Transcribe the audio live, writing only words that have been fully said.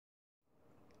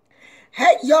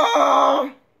Y'all,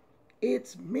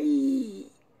 it's me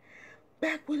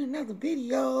back with another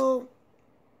video.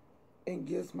 And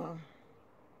Gizmo,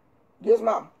 you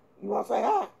want to say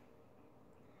hi?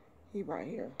 He right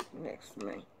here next to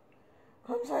me.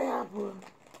 Come say hi, Buddha.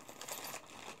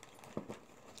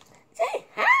 Say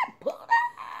hi, Buddha.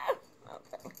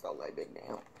 Okay, so lay back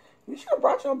down. You should have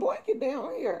brought your blanket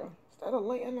down here instead of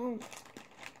laying on.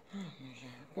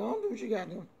 Go on, do what you got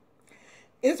to do.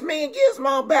 It's me and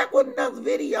Gizmo back with another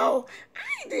video.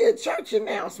 I ain't did church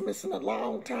announcements in a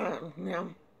long time. Now,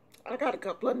 I got a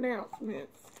couple of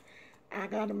announcements I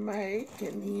got to make,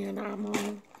 and then I'm going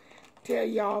to tell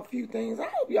y'all a few things. I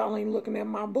hope y'all ain't looking at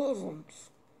my bosoms,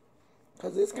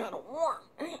 because it's kind of warm.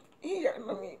 Here,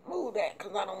 let me move that,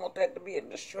 because I don't want that to be a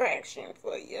distraction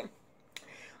for you.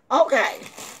 Okay.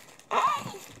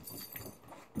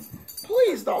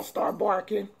 Please don't start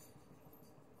barking.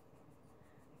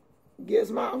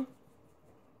 Gizmo,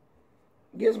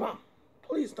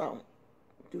 please don't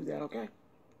do that, okay?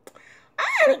 I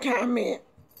had a comment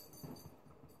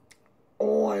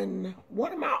on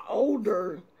one of my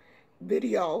older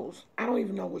videos. I don't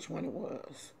even know which one it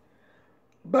was.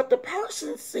 But the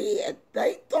person said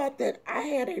they thought that I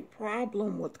had a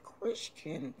problem with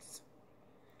Christians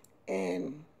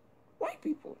and white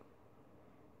people.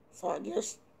 So I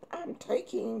guess I'm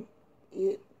taking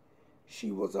it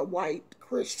she was a white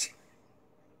Christian.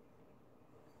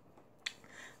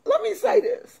 Let me say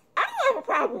this. I don't have a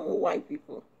problem with white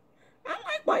people. I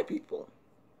like white people.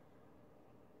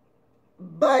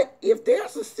 But if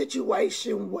there's a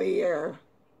situation where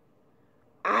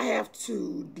I have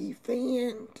to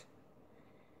defend,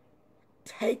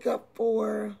 take up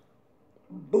for,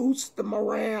 boost the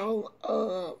morale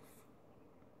of,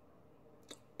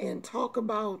 and talk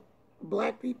about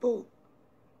black people,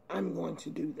 I'm going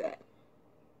to do that.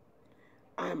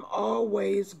 I'm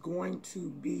always going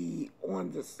to be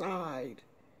on the side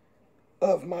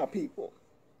of my people.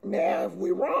 Now, if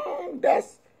we're wrong,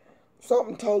 that's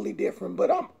something totally different.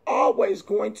 But I'm always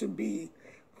going to be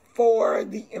for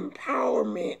the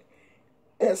empowerment,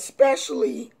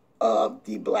 especially of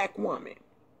the black woman.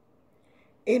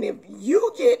 And if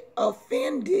you get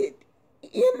offended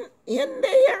in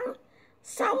there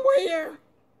somewhere,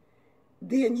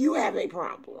 then you have a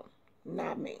problem,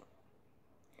 not me.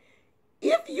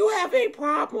 If you have a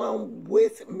problem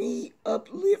with me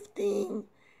uplifting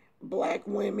black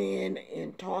women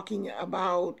and talking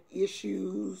about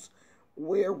issues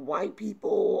where white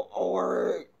people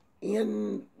are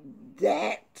in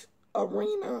that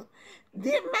arena,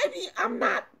 then maybe I'm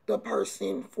not the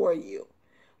person for you.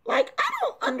 Like, I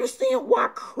don't understand why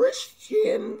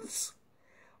Christians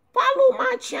follow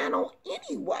my channel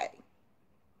anyway.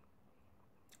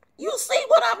 You see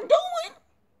what I'm doing?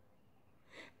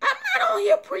 I'm not on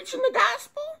here preaching the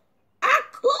gospel. I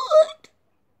could,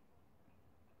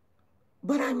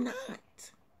 but I'm not.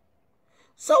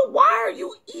 So why are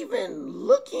you even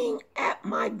looking at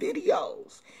my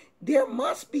videos? There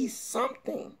must be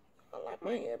something. I like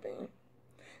my hairband.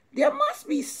 There must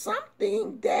be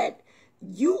something that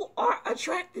you are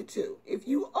attracted to if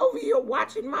you over here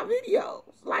watching my videos.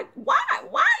 Like, why?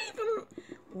 Why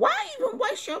even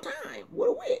waste your time with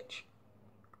a witch?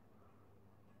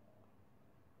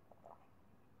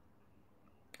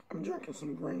 I'm drinking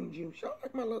some green juice. Y'all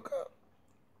like my little cup?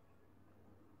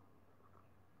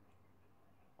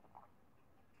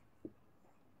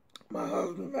 My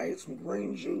husband made some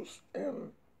green juice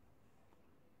and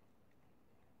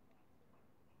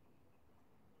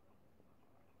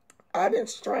I didn't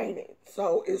strain it.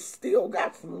 So it's still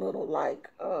got some little like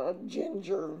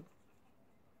ginger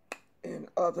and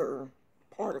other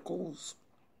particles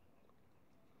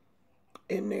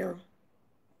in there.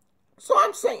 So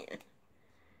I'm saying,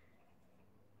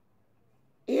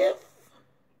 if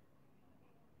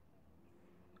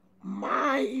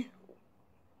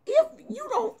you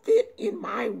don't fit in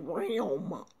my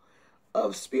realm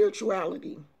of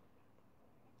spirituality,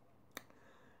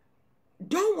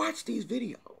 don't watch these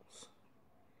videos,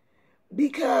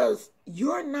 because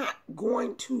you're not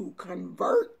going to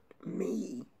convert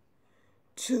me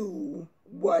to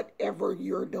whatever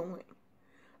you're doing.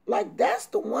 Like, that's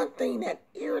the one thing that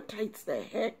irritates the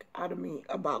heck out of me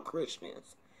about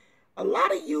Christians. A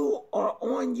lot of you are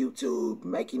on YouTube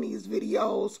making these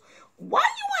videos. Why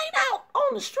you ain't out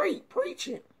on the street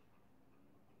preaching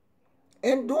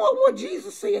and doing what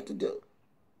Jesus said to do?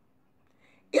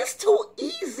 It's too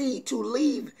easy to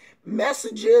leave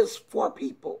messages for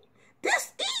people.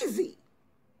 That's easy.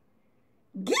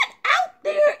 Get out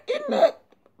there in the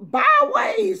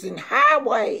byways and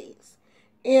highways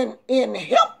and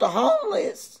help the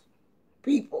homeless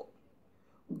people.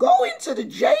 Go into the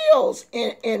jails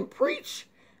and preach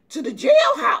to the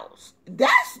jailhouse.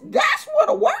 That's where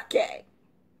the work at.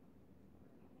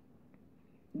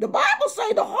 The Bible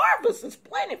say the harvest is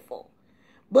plentiful,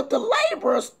 but the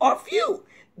laborers are few.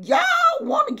 Y'all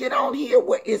want to get on here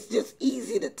where it's just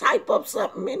easy to type up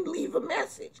something and leave a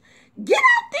message. Get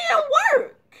out there and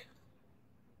work.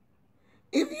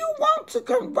 If you want to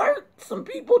convert some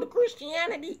people to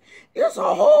Christianity, there's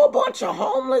a whole bunch of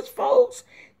homeless folks.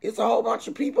 It's a whole bunch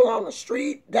of people on the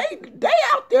street. They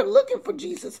out there looking for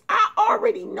Jesus. I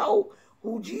already know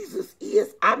who Jesus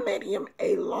is. I met him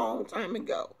a long time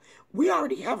ago. We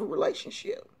already have a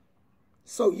relationship.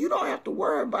 So you don't have to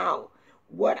worry about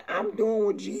what I'm doing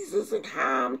with Jesus and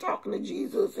how I'm talking to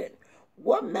Jesus and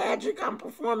what magic I'm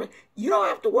performing. You don't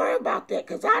have to worry about that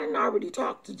because I didn't already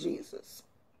talk to Jesus.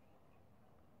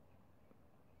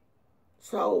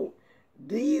 So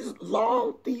these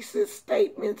long thesis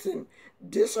statements and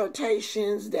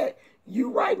dissertations that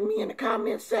you write me in the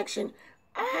comment section,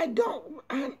 I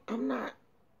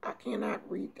cannot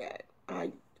read that.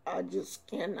 I just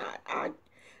cannot. I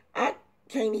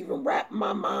can't even wrap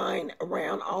my mind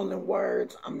around all the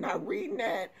words. I'm not reading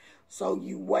that. So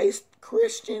you waste,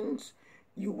 Christians,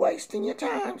 you wasting your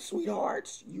time,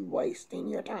 sweethearts. You wasting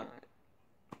your time.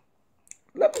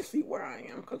 Let me see where I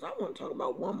am because I want to talk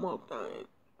about one more thing.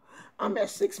 I'm at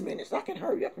 6 minutes. I can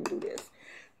hurry up and do this.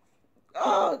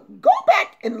 Go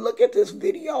back and look at this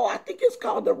video. I think it's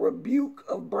called The Rebuke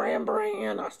of Bran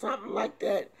Bran or something like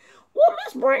that. Well,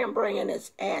 Miss Bran Bran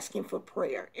is asking for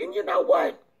prayer. And you know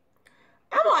what?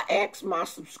 I'm going to ask my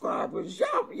subscribers,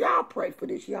 y'all pray for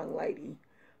this young lady.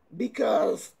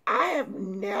 Because I have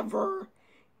never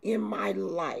in my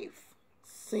life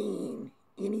seen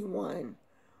anyone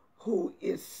who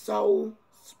is so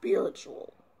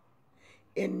spiritual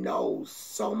and knows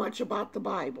so much about the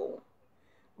Bible,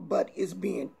 but is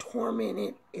being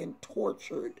tormented and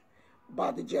tortured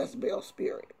by the Jezebel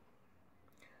spirit.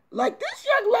 Like, this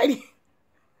young lady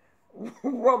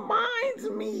reminds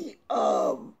me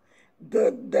of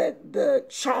the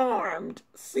Charmed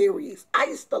series. I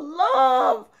used to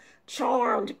love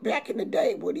Charmed back in the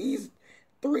day where these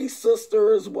three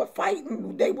sisters were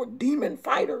fighting. They were demon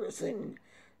fighters and,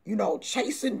 you know,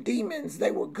 chasing demons.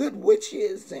 They were good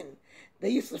witches and they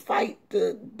used to fight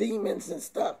the demons and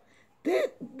stuff.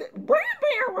 Bran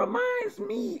Bran reminds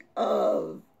me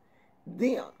of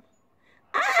them.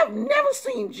 I have never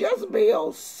seen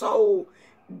Jezebel so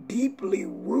deeply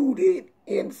rooted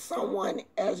in someone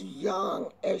as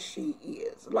young as she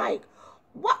is. Like,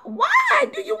 why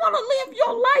do you want to live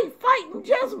your life fighting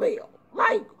Jezebel?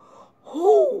 Like,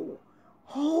 who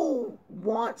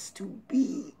wants to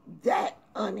be that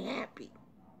unhappy?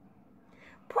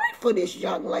 Pray for this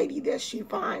young lady that she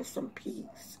finds some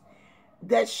peace,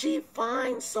 that she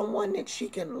finds someone that she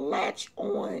can latch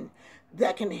on,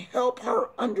 that can help her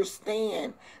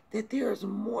understand that there is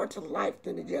more to life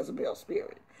than the Jezebel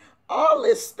spirit. All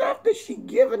this stuff that she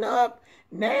given up,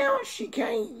 now she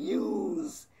can't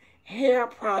use hair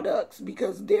products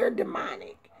because they're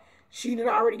demonic. She done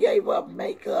already gave up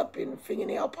makeup and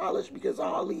fingernail polish because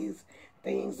all these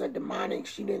things are demonic.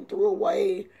 She done threw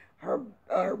away her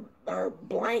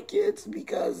blankets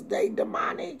because they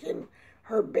demonic, and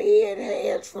her bed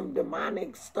had some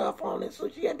demonic stuff on it, so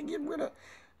she had to get rid of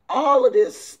all of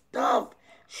this stuff.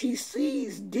 She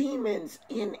sees demons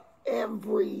in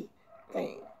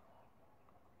everything.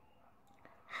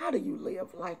 How do you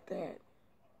live like that?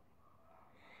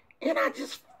 And I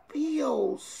just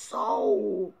feel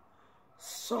so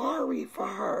sorry for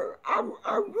her.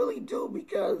 I really do,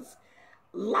 because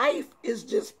life is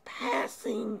just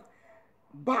passing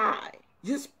by,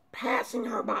 just passing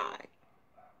her by.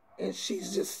 And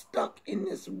she's just stuck in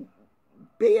this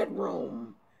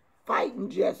bedroom fighting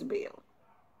Jezebel.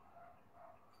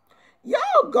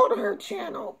 Y'all go to her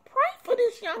channel. Pray for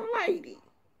this young lady.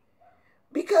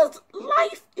 Because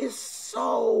life is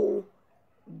so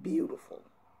beautiful.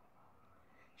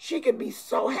 She could be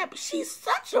so happy. She's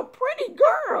such a pretty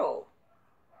girl.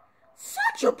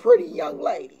 Such a pretty young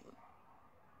lady.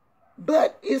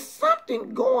 But it's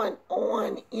something going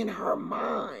on in her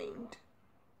mind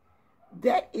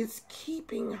that is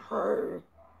keeping her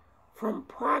from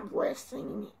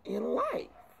progressing in life.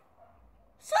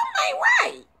 Something ain't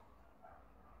right.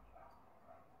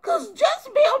 Because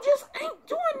Jezebel just ain't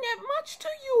doing that much to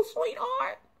you,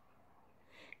 sweetheart.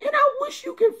 And I wish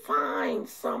you could find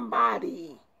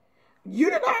somebody.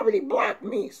 You done already blocked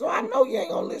me, so I know you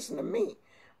ain't going to listen to me.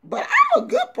 But I'm a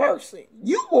good person.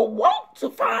 You will want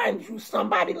to find you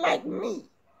somebody like me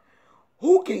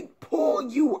who can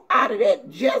pull you out of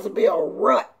that Jezebel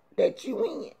rut that you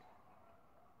in.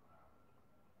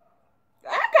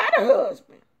 I got a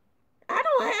husband. I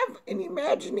don't have an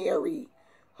imaginary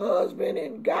husband,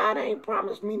 and God ain't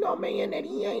promised me no man that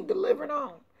he ain't delivered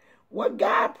on. What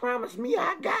God promised me,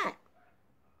 I got.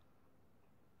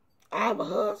 I have a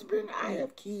husband. I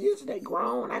have kids. They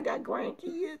grown. I got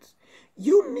grandkids.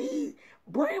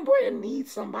 Brand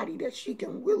needs somebody that she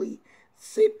can really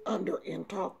sit under and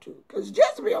talk to. Because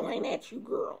Jezebel ain't at you,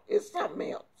 girl. It's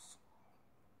something else.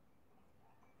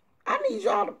 I need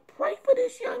y'all to pray for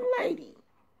this young lady.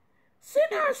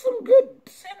 Send her some good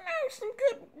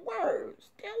words.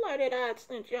 Tell her that I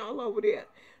sent y'all over there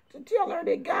to tell her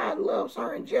that God loves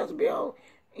her and Jezebel,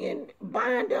 and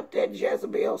bind up that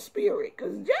Jezebel spirit.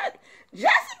 Because Jezebel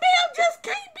just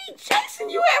can't be chasing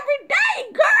you every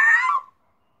day, girl.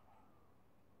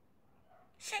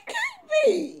 She can't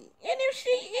be. And if she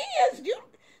is, you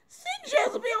send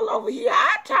Jezebel over here.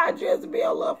 I tie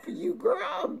Jezebel up for you,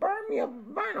 girl.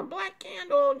 Burn a black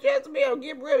candle on Jezebel.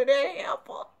 Get rid of that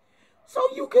heifer. So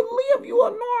you can live you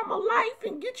a normal life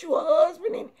and get you a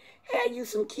husband and have you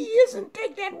some kids and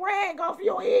take that rag off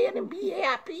your head and be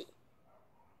happy.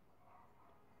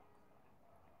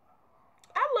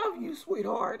 I love you,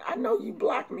 sweetheart. I know you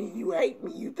block me, you hate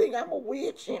me, you think I'm a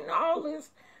witch and all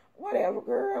this. Whatever,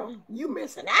 girl. You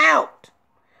missing out.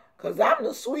 Because I'm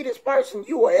the sweetest person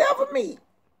you will ever meet.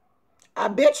 I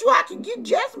bet you I can get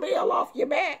Jezebel off your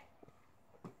back.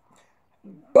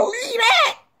 Believe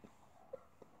that.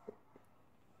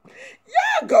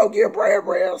 Y'all go give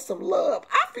Brand some love.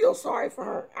 I feel sorry for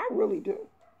her. I really do.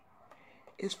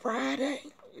 It's Friday.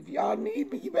 If y'all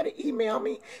need me, you better email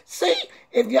me. See,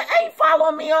 if you ain't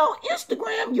following me on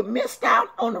Instagram, you missed out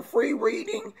on a free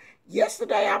reading.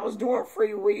 Yesterday, I was doing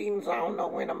free readings. I don't know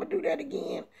when I'm going to do that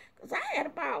again. Because I had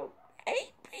about 8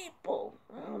 people.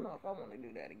 I don't know if I want to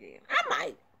do that again. I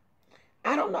might.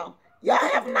 I don't know. Y'all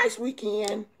have a nice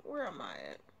weekend. Where am I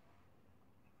at?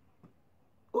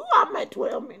 Ooh, I'm at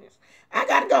 12 minutes. I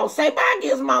got to go. Say bye,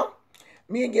 Gizmo.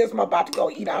 Me and Gizmo about to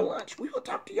go eat our lunch. We will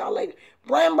talk to y'all later.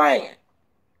 Brand.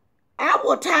 I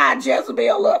will tie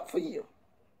Jezebel up for you.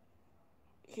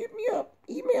 Hit me up.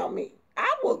 Email me.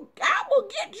 I will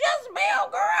get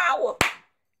Jezebel, girl. I will tie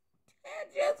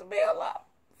Jezebel up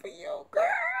for you, girl.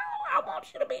 I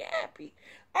want you to be happy.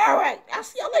 All right. I'll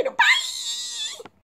see y'all later. Bye.